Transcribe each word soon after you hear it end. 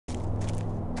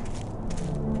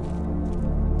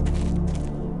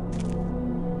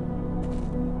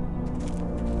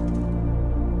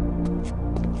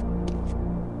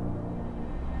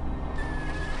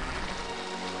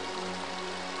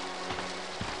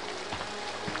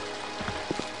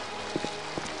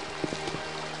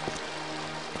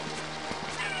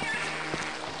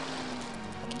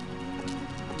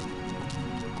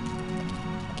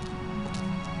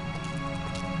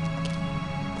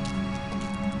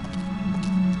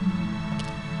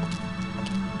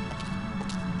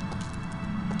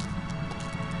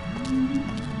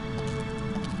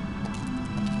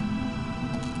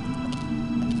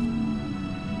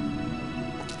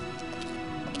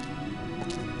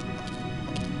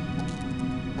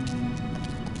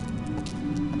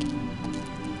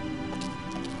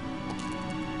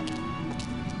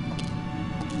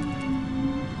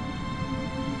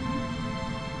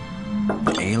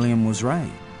was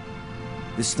right.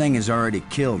 This thing has already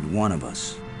killed one of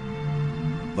us.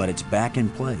 But it's back in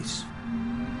place.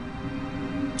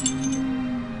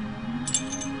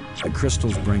 The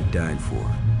crystals Brink died for.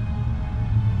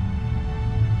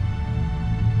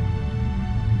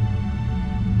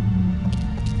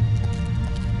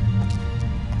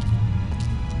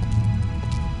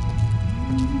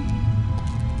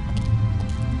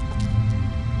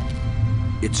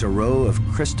 It's a row of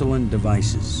crystalline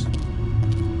devices.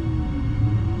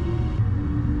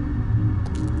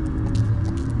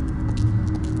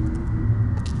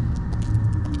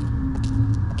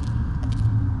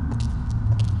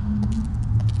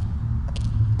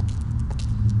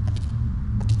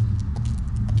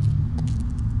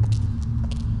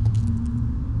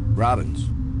 Robbins.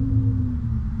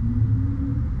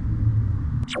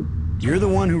 You're the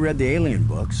one who read the alien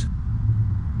books.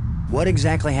 What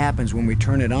exactly happens when we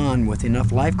turn it on with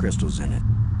enough life crystals in it?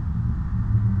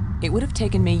 It would have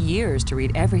taken me years to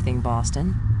read everything,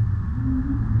 Boston.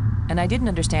 And I didn't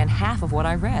understand half of what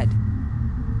I read.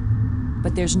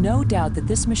 But there's no doubt that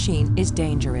this machine is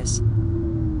dangerous.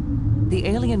 The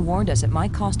alien warned us it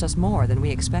might cost us more than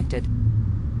we expected.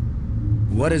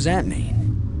 What does that mean?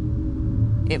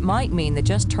 It might mean that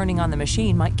just turning on the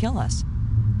machine might kill us.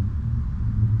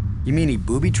 You mean he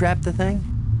booby-trapped the thing?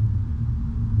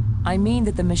 I mean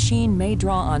that the machine may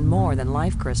draw on more than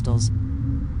life crystals.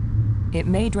 It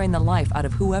may drain the life out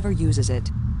of whoever uses it.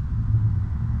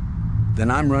 Then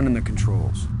I'm running the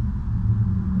controls.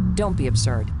 Don't be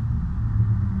absurd.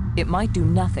 It might do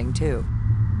nothing, too.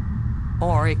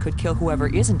 Or it could kill whoever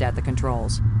isn't at the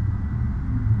controls.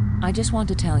 I just want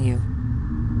to tell you.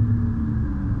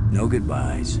 No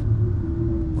goodbyes.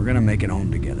 We're gonna make it home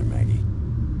together, Maggie.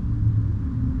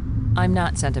 I'm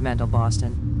not sentimental,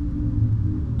 Boston.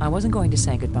 I wasn't going to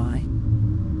say goodbye.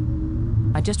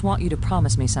 I just want you to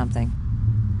promise me something.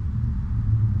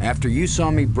 After you saw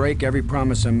me break every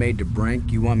promise I made to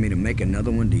Brink, you want me to make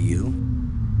another one to you?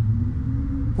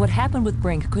 What happened with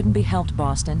Brink couldn't be helped,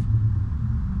 Boston.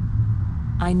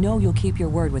 I know you'll keep your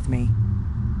word with me.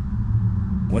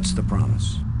 What's the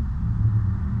promise?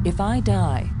 If I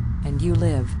die and you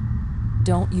live,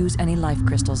 don't use any life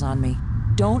crystals on me.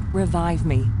 Don't revive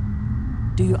me.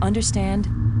 Do you understand?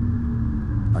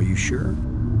 Are you sure?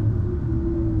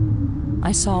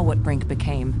 I saw what Brink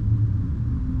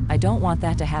became. I don't want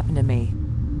that to happen to me.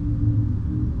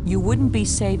 You wouldn't be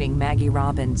saving Maggie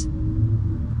Robbins.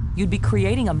 You'd be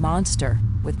creating a monster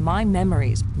with my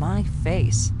memories, my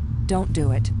face. Don't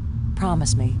do it.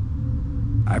 Promise me.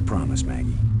 I promise,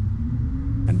 Maggie.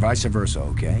 And vice versa,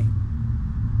 okay?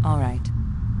 All right.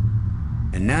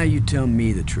 And now you tell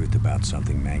me the truth about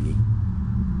something, Maggie.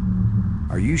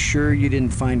 Are you sure you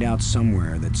didn't find out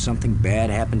somewhere that something bad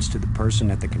happens to the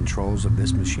person at the controls of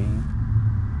this machine?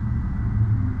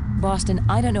 Boston,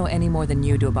 I don't know any more than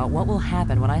you do about what will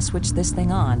happen when I switch this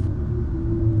thing on.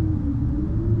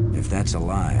 If that's a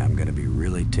lie, I'm gonna be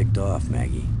really ticked off,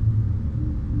 Maggie.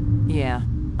 Yeah,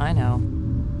 I know.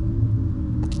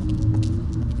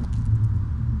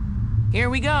 Here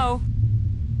we go.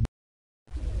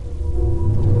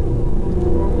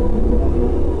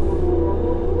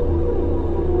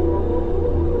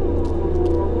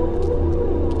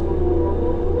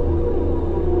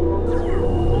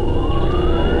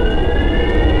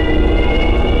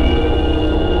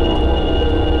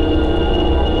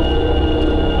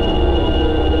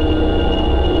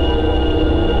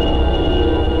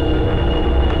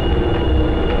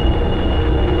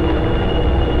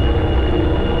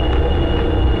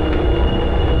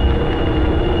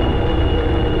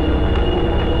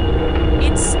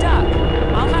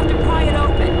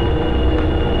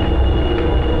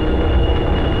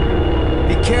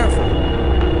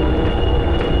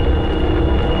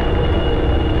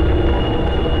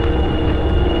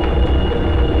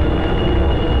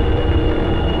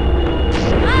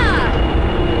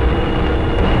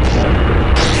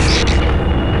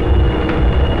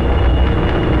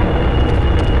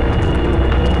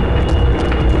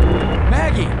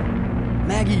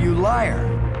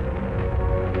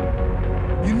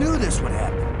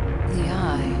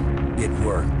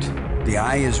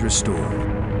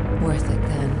 Restored. Worth it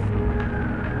then.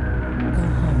 Go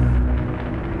home.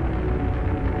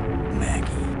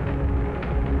 Maggie.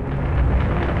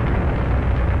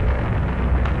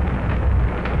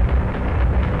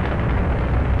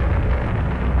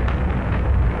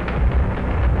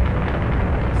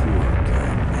 Poor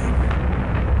guy, Maggie.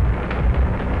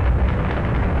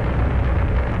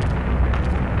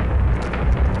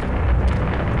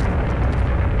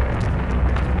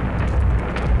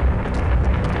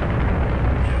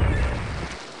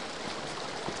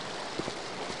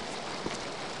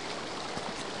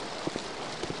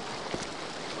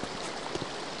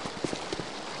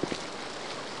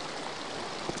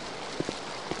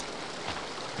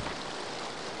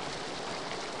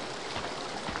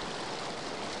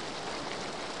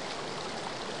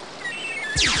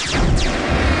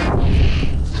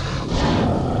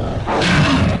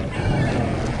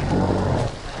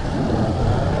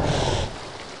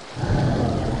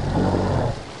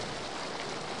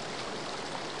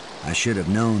 should have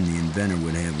known the inventor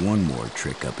would have one more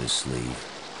trick up his sleeve.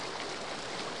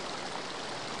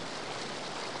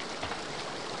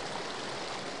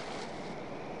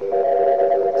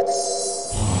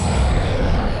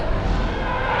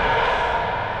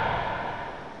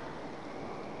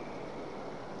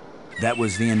 That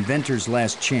was the inventor's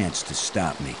last chance to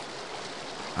stop me.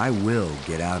 I will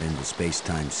get out into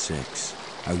Space-Time 6.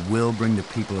 I will bring the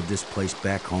people of this place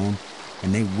back home,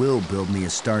 and they will build me a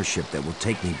starship that will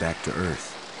take me back to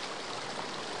Earth.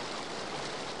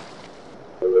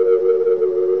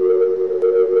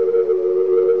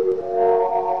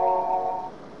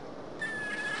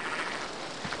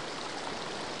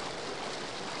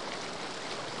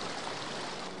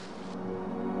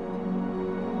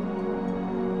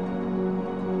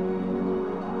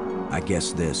 I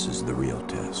guess this is the real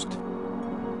test.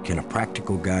 Can a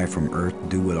practical guy from Earth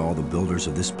do what all the builders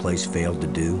of this place failed to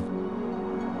do?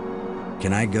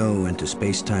 Can I go into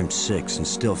Space-Time 6 and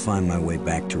still find my way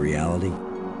back to reality?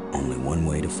 Only one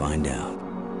way to find out.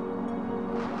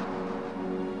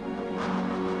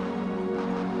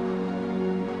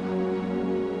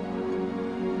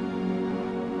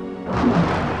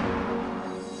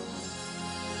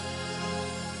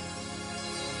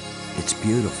 It's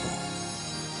beautiful.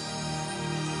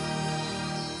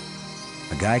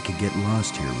 A guy could get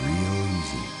lost here real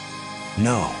easy.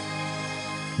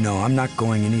 No, I'm not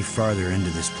going any farther into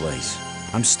this place.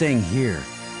 I'm staying here,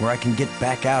 where I can get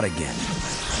back out again.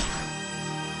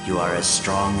 You are as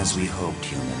strong as we hoped,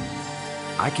 human.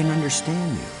 I can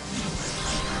understand you.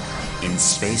 In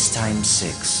Space-Time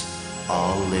 6,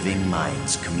 all living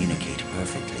minds communicate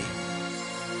perfectly.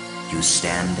 You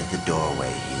stand at the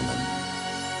doorway, human.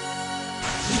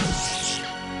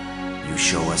 You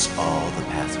show us all the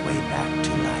pathway back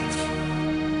to life,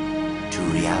 to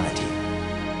reality,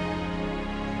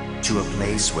 to a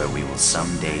place where we will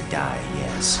someday die,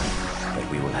 yes, but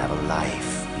we will have a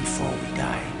life before we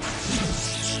die.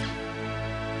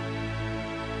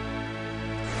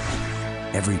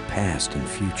 Every past and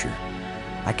future,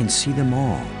 I can see them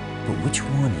all, but which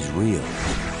one is real?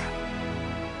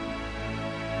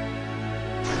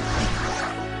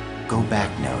 Go back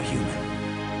now,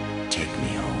 human. Take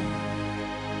me home.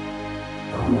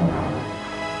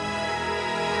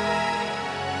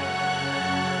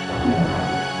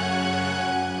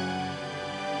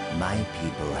 My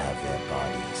people have their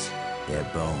bodies, their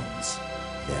bones,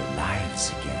 their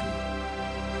lives again.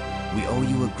 We owe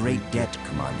you a great debt,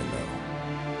 Commander Lowe.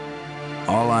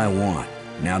 All I want,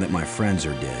 now that my friends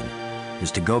are dead,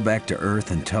 is to go back to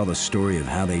Earth and tell the story of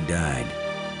how they died.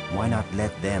 Why not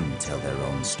let them tell their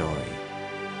own story?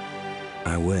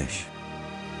 I wish.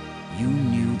 You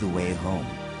knew the way home,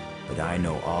 but I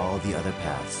know all the other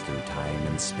paths through time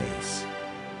and space.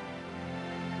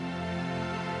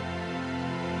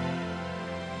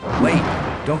 Wait!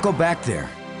 Don't go back there!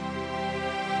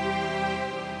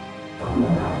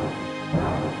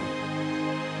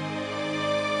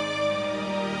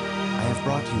 I have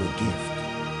brought you a gift.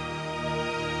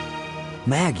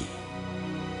 Maggie!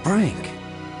 Frank!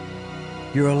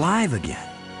 You're alive again!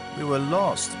 We were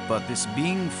lost, but this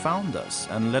being found us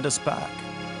and led us back.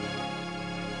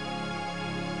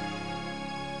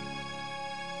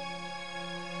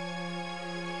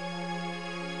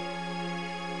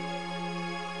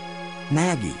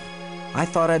 Maggie, I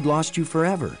thought I'd lost you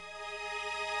forever.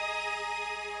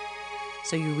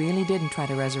 So you really didn't try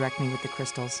to resurrect me with the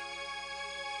crystals?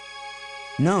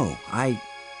 No, I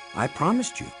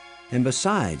promised you. And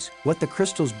besides, what the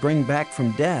crystals bring back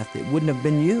from death, it wouldn't have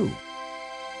been you.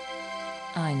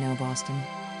 I know, Boston.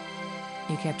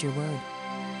 You kept your word.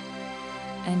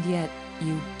 And yet,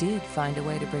 you did find a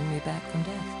way to bring me back from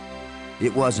death.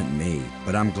 It wasn't me,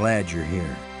 but I'm glad you're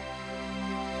here.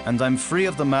 And I'm free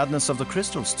of the madness of the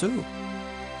crystals, too.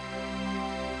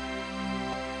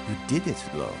 You did it,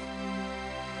 Lo.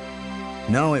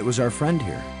 No, it was our friend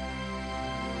here.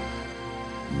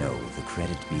 No, the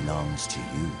credit belongs to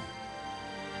you.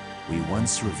 We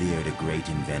once revered a great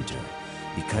inventor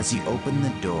because he opened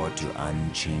the door to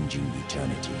unchanging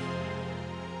eternity.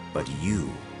 But you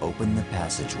opened the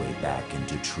passageway back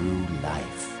into true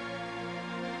life.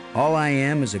 All I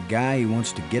am is a guy who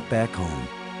wants to get back home.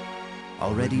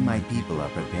 Already my people are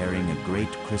preparing a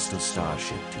great crystal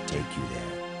starship to take you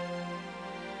there.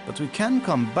 But we can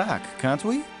come back, can't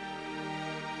we?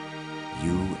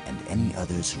 You and any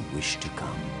others who wish to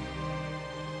come.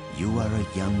 You are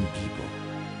a young people,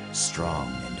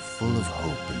 strong and full of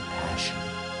hope and passion.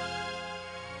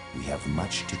 We have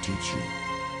much to teach you,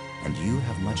 and you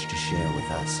have much to share with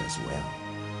us as well.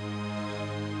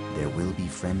 There will be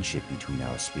friendship between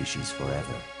our species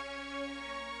forever.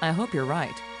 I hope you're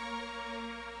right.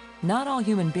 Not all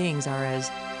human beings are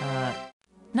as,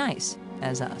 nice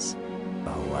as us.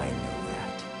 Oh, I know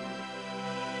that.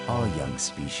 All young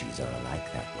species are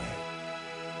alike that way.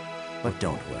 But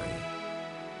don't worry.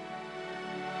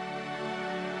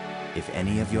 If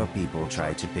any of your people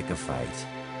try to pick a fight,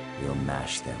 we'll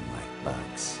mash them like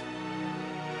bugs.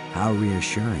 How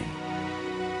reassuring.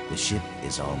 The ship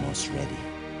is almost ready.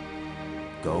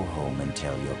 Go home and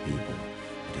tell your people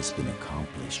what has been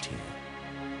accomplished here.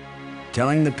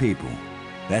 Telling the people,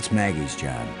 that's Maggie's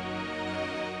job.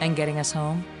 And getting us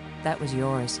home, that was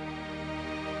yours.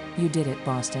 You did it,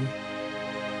 Boston.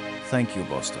 Thank you,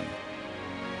 Boston.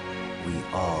 We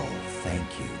all thank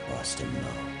you, Boston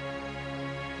Lowe.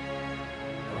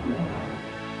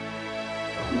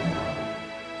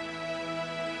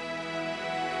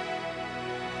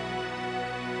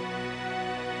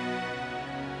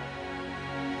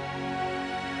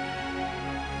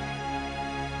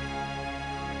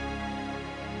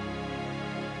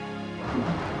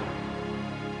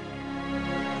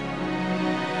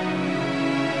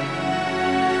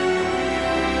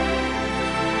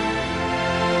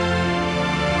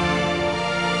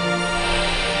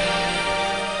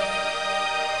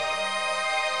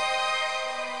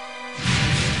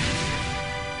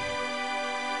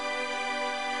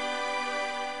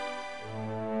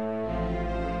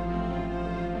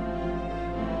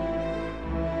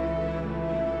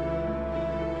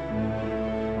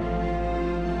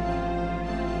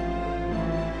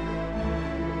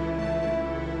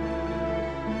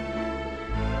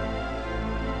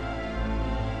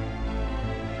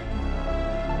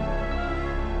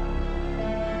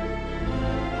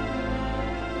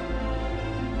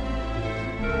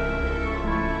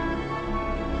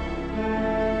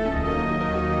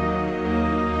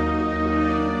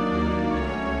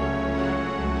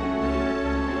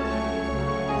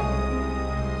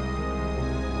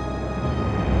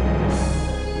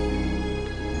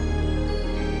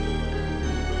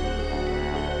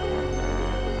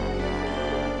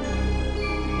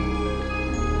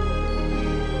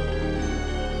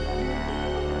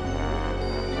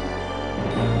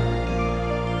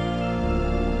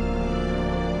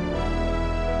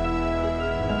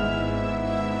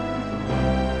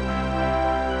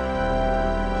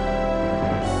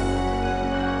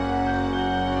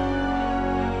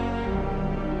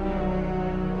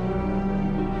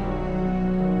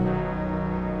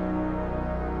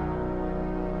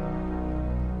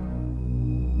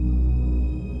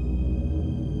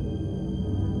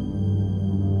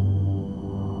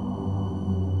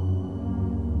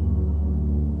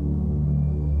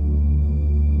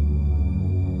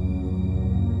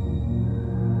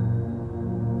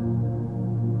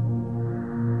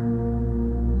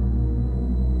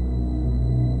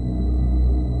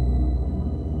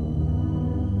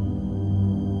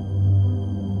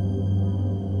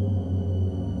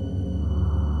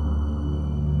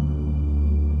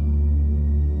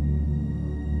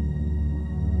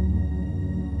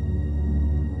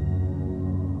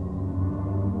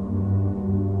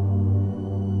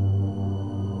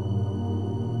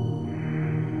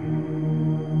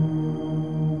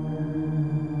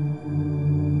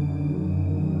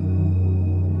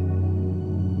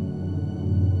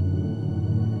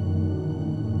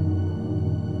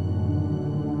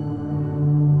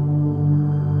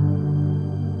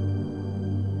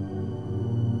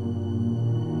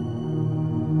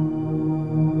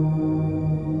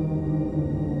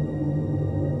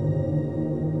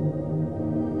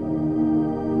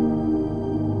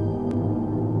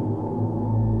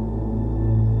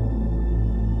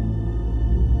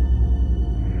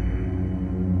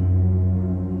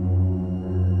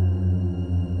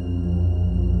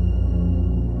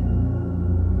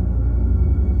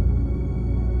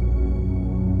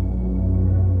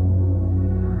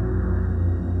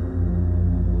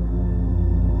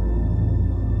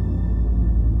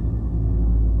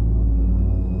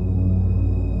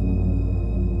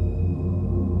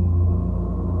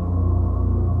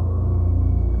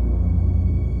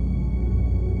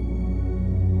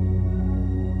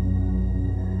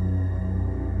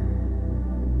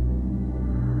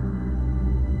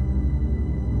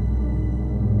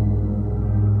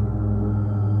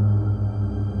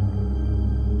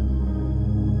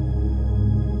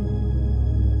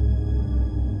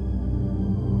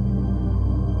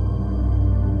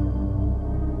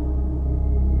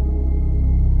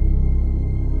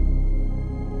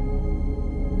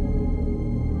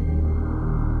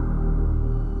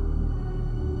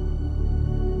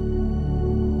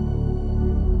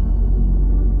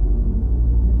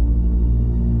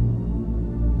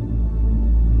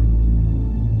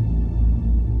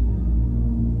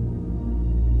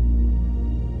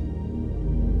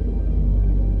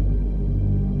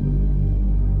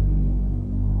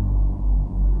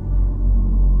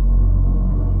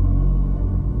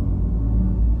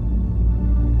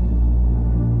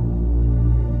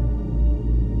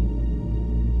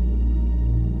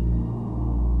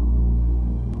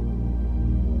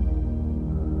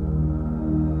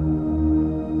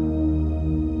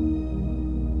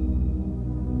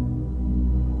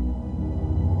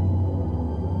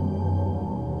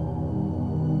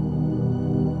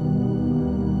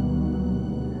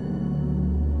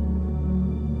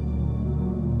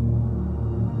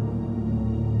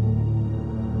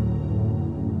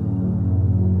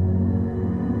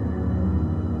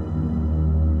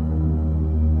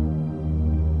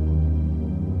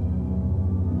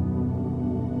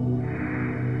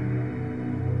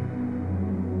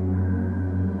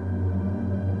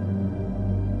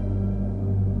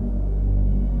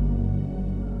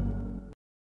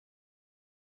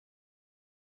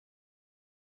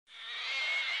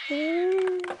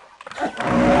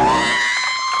 Here.